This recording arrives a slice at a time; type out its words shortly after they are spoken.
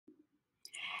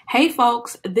Hey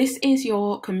folks, this is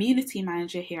your community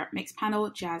manager here at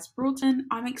Mixpanel, Jazz Broughton.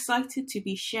 I'm excited to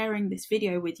be sharing this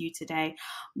video with you today,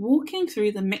 walking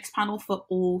through the Mixpanel for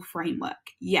All framework.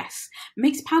 Yes,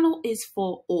 Mixpanel is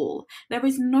for all. There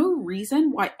is no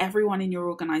reason why everyone in your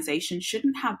organization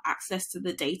shouldn't have access to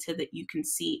the data that you can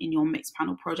see in your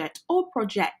Mixpanel project or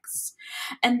projects.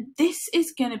 And this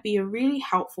is going to be a really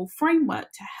helpful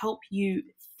framework to help you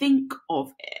think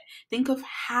of it. Think of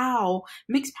how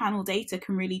Mixpanel data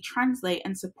can really translate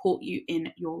and support you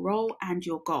in your role and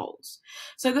your goals.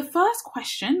 So the first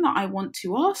question that I want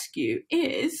to ask you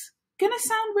is going to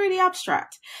sound really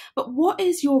abstract, but what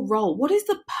is your role? What is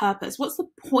the purpose? What's the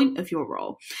point of your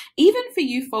role? Even for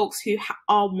you folks who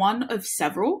are one of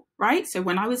several, right? So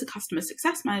when I was a customer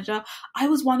success manager, I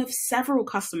was one of several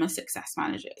customer success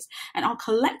managers. And our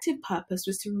collective purpose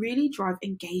was to really drive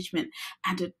engagement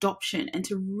and adoption and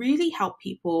to really help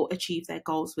people achieve their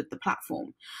goals with the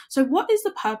platform. So what is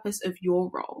the purpose of your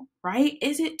role, right?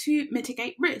 Is it to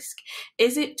mitigate risk?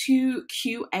 Is it to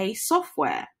QA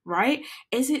software, right?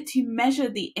 Is it to measure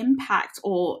the impact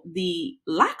or the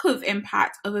lack of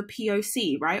impact of a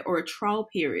POC, right? Or a trial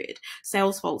period?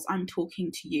 Sales folks, I'm talking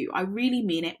to you. I really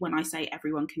mean it when I say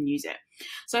everyone can use it.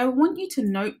 So I want you to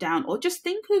note down or just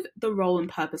think of the role and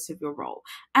purpose of your role.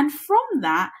 And from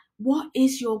that, what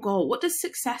is your goal? What does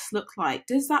success look like?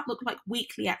 Does that look like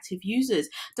weekly active users?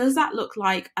 Does that look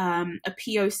like a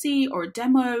POC or a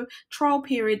demo trial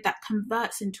period that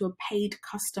converts into a paid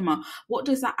customer? What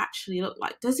does that actually look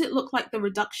like? Does it look like the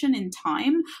reduction in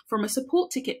time from a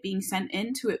support ticket being sent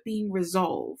in to it being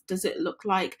resolved? Does it look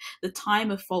like the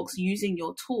time of folks using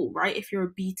your tool, right? If you're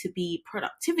a B2B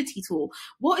productivity tool,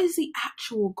 what is the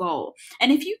actual goal?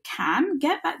 And if you can,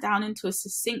 get that down into a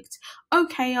succinct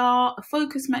OKR, a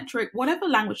focus metric, whatever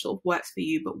language sort of works for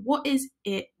you, but what is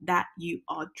it that you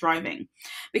are driving?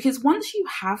 Because once you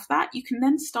have that, you can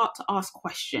then start to ask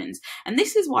questions. And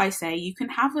this is why I say you can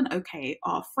have an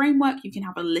OKR framework, you can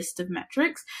have a list of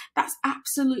metrics. That's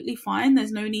absolutely fine.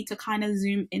 There's no need to kind of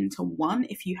zoom into one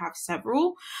if you have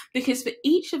several, because for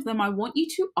each of them, I want you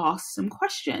to ask some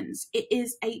questions. It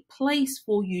is a place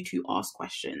for you to ask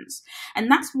questions. And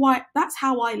that's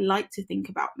how I like to think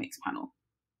about Mixpanel.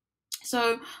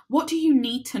 So what do you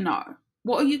need to know?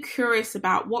 What are you curious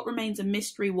about? What remains a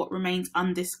mystery? What remains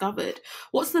undiscovered?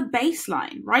 What's the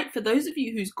baseline, right? For those of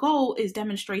you whose goal is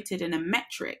demonstrated in a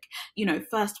metric,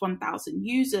 first 1,000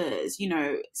 users,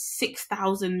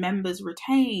 6,000 members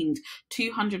retained,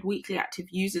 200 weekly active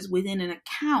users within an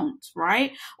account,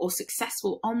 right? Or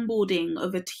successful onboarding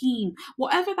of a team,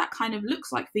 whatever that kind of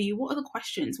looks like for you. What are the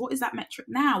questions? What is that metric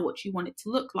now? What do you want it to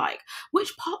look like?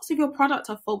 Which parts of your product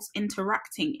are folks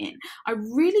interacting in? I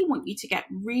really want you to get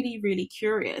really, really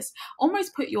curious,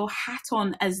 almost put your hat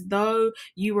on as though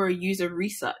you were a user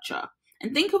researcher.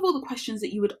 And think of all the questions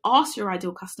that you would ask your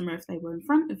ideal customer if they were in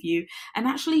front of you and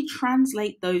actually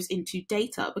translate those into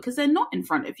data, because they're not in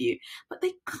front of you, but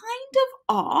they kind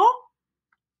of are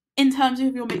in terms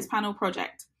of your Mixpanel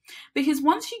project. Because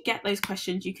once you get those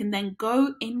questions, you can then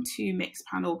go into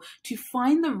Mixpanel to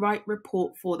find the right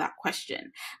report for that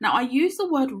question. Now, I use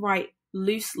the word right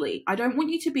loosely. I don't want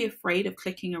you to be afraid of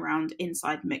clicking around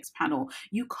inside Mixpanel.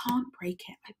 You can't break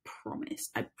it. I promise.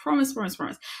 I promise.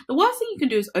 The worst thing you can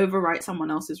do is overwrite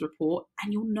someone else's report,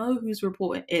 and you'll know whose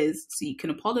report it is, so you can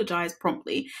apologize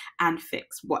promptly and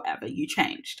fix whatever you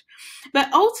changed. But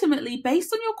ultimately,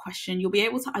 based on your question, you'll be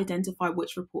able to identify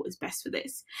which report is best for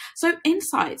this. So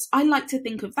insights, I like to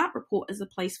think of that report as a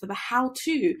place for the how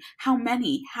to, how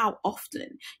many, how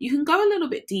often. You can go a little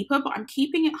bit deeper, but I'm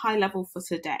keeping it high level for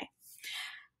today.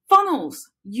 Funnels,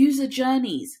 user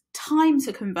journeys, time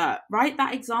to convert, right?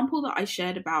 That example that I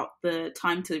shared about the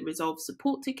time to resolve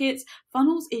support tickets,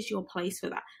 funnels is your place for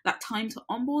that. That time to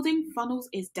onboarding, funnels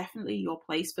is definitely your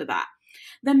place for that.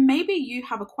 Then maybe you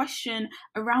have a question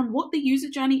around what the user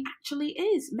journey actually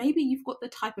is. Maybe you've got the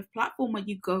type of platform where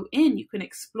you go in, you can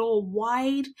explore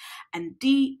wide and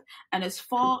deep and as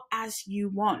far as you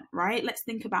want, right? Let's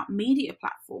think about media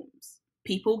platforms.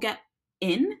 People get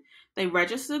in, they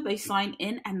register, they sign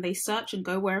in, and they search and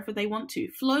go wherever they want to.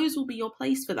 Flows will be your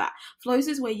place for that. Flows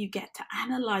is where you get to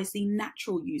analyze the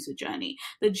natural user journey,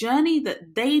 the journey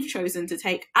that they've chosen to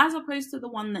take, as opposed to the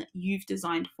one that you've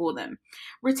designed for them.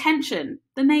 Retention,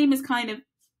 the name is kind of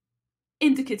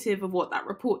indicative of what that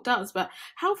report does, but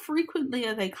how frequently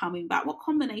are they coming back? What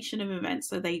combination of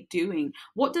events are they doing?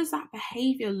 What does that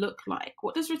behavior look like?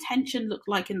 What does retention look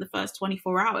like in the first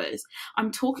 24 hours?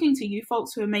 I'm talking to you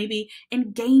folks who are maybe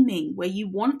in gaming where you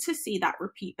want to see that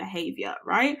repeat behavior,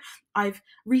 right? I've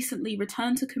recently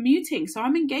returned to commuting, so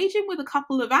I'm engaging with a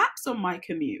couple of apps on my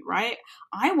commute, right?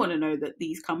 I want to know that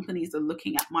these companies are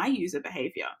looking at my user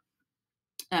behavior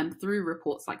through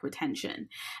reports like retention.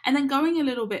 And then going a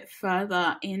little bit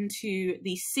further into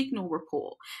the signal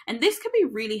report. And this can be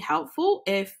really helpful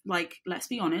if, like, let's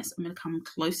be honest, I'm going to come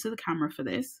close to the camera for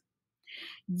this.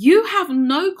 You have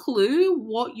no clue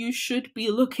what you should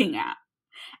be looking at,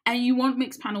 and you want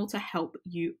Mixpanel to help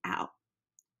you out.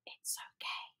 It's okay.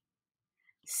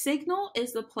 Signal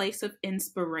is the place of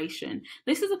inspiration.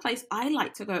 This is a place I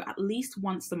like to go at least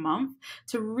once a month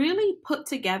to really put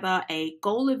together a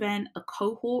goal event, a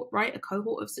cohort, right? A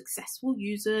cohort of successful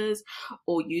users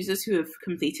or users who have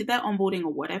completed their onboarding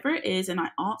or whatever it is. And I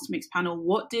asked Mixpanel,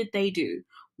 what did they do?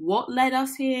 What led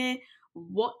us here?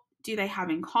 What do they have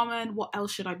in common? What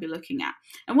else should I be looking at?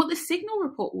 And what the signal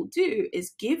report will do is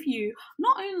give you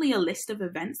not only a list of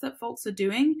events that folks are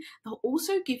doing, they'll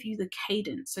also give you the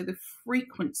cadence, so the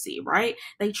frequency, right?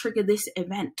 They trigger this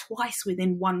event twice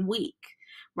within 1 week,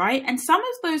 right? And some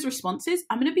of those responses,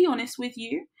 I'm going to be honest with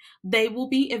you, they will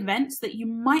be events that you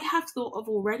might have thought of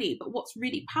already. But what's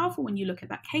really powerful when you look at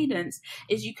that cadence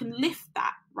is you can lift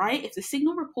that, right? If the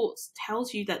signal reports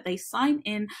tells you that they sign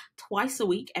in twice a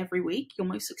week, every week, your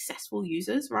most successful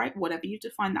users, right? Whatever you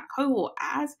define that cohort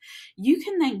as, you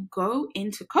can then go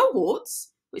into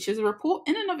cohorts, which is a report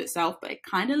in and of itself, but it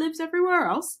kind of lives everywhere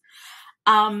else.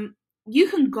 You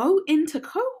can go into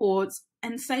cohorts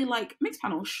and say, like,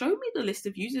 Mixpanel, show me the list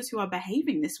of users who are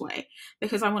behaving this way,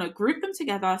 because I want to group them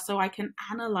together so I can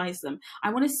analyze them.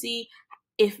 I want to see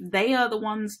if they are the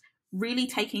ones really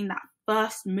taking that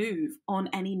first move on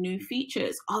any new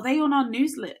features. Are they on our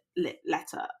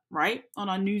newsletter, right? On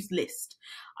our news list.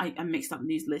 I mixed up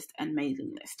news list and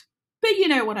mailing list, but you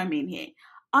know what I mean here.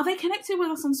 Are they connected with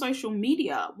us on social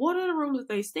media? What are all of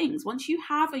those things? Once you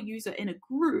have a user in a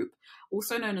group,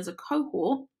 also known as a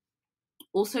cohort,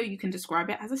 also, you can describe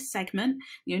it as a segment.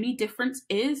 The only difference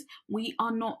is we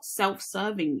are not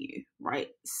self-serving you, right?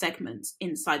 Segments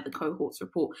inside the cohorts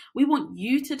report. We want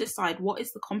you to decide what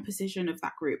is the composition of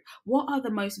that group. What are the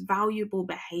most valuable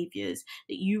behaviors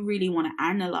that you really want to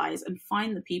analyze and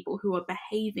find the people who are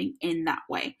behaving in that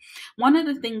way. One of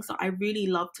the things that I really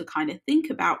love to kind of think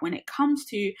about when it comes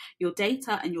to your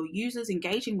data and your users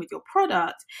engaging with your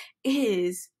product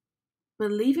is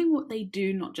believing what they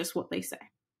do, not just what they say.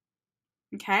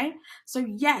 Okay, so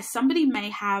yes, somebody may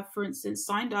have, for instance,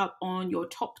 signed up on your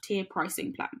top tier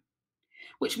pricing plan,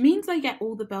 which means they get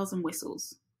all the bells and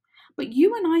whistles. But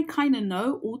you and I kind of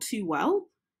know all too well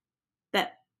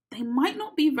that they might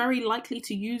not be very likely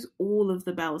to use all of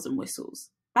the bells and whistles.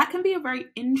 That can be a very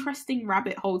interesting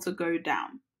rabbit hole to go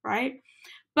down, right?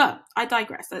 But I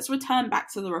digress. Let's return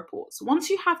back to the reports. Once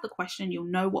you have the question, you'll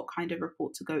know what kind of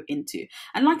report to go into.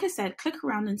 And like I said, click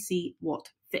around and see what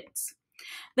fits.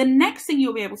 The next thing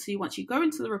you'll be able to do once you go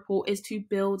into the report is to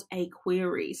build a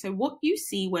query. So what you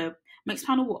see where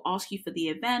Mixpanel will ask you for the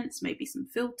events, maybe some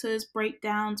filters,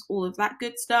 breakdowns, all of that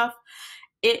good stuff.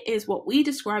 It is what we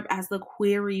describe as the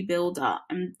query builder.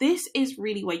 And this is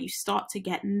really where you start to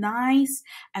get nice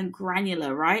and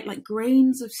granular, right? Like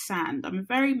grains of sand. I'm a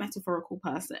very metaphorical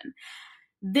person.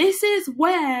 This is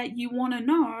where you want to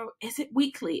know, is it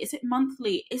weekly? Is it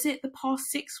monthly? Is it the past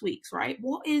 6 weeks, right?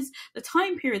 What is the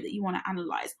time period that you want to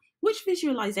analyze? Which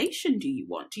visualization do you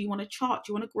want? Do you want a chart? Do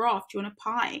you want a graph? Do you want a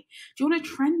pie? Do you want a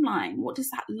trend line? What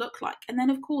does that look like? And then,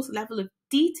 of course, level of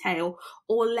detail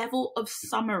or level of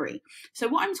summary. So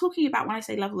what I'm talking about when I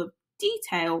say level of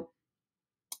detail,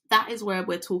 that is where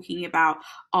we're talking about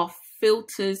our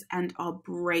filters and our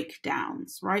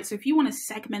breakdowns, right? So if you want to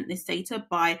segment this data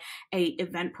by a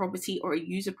event property or a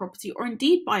user property, or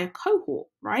indeed by a cohort,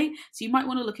 right? So you might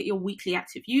want to look at your weekly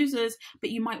active users, but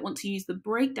you might want to use the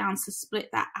breakdowns to split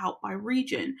that out by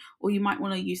region, or you might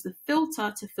want to use the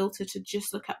filter to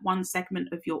just look at one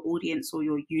segment of your audience or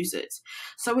your users.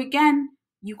 So again,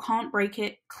 you can't break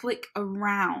it, click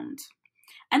around.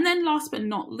 And then last but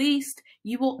not least,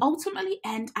 you will ultimately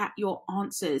end at your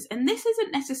answers. And this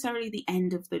isn't necessarily the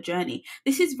end of the journey.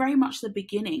 This is very much the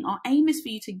beginning. Our aim is for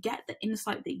you to get the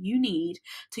insight that you need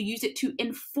to use it to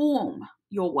inform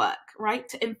your work, right?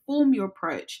 To inform your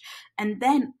approach, and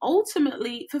then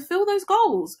ultimately fulfill those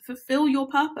goals, fulfill your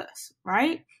purpose,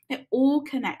 right? It all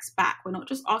connects back. We're not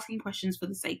just asking questions for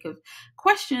the sake of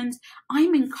questions.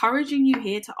 I'm encouraging you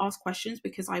here to ask questions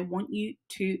because I want you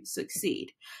to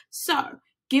succeed. So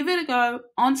Give it a go,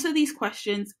 answer these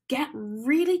questions, get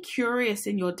really curious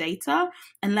in your data,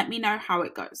 and let me know how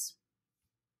it goes.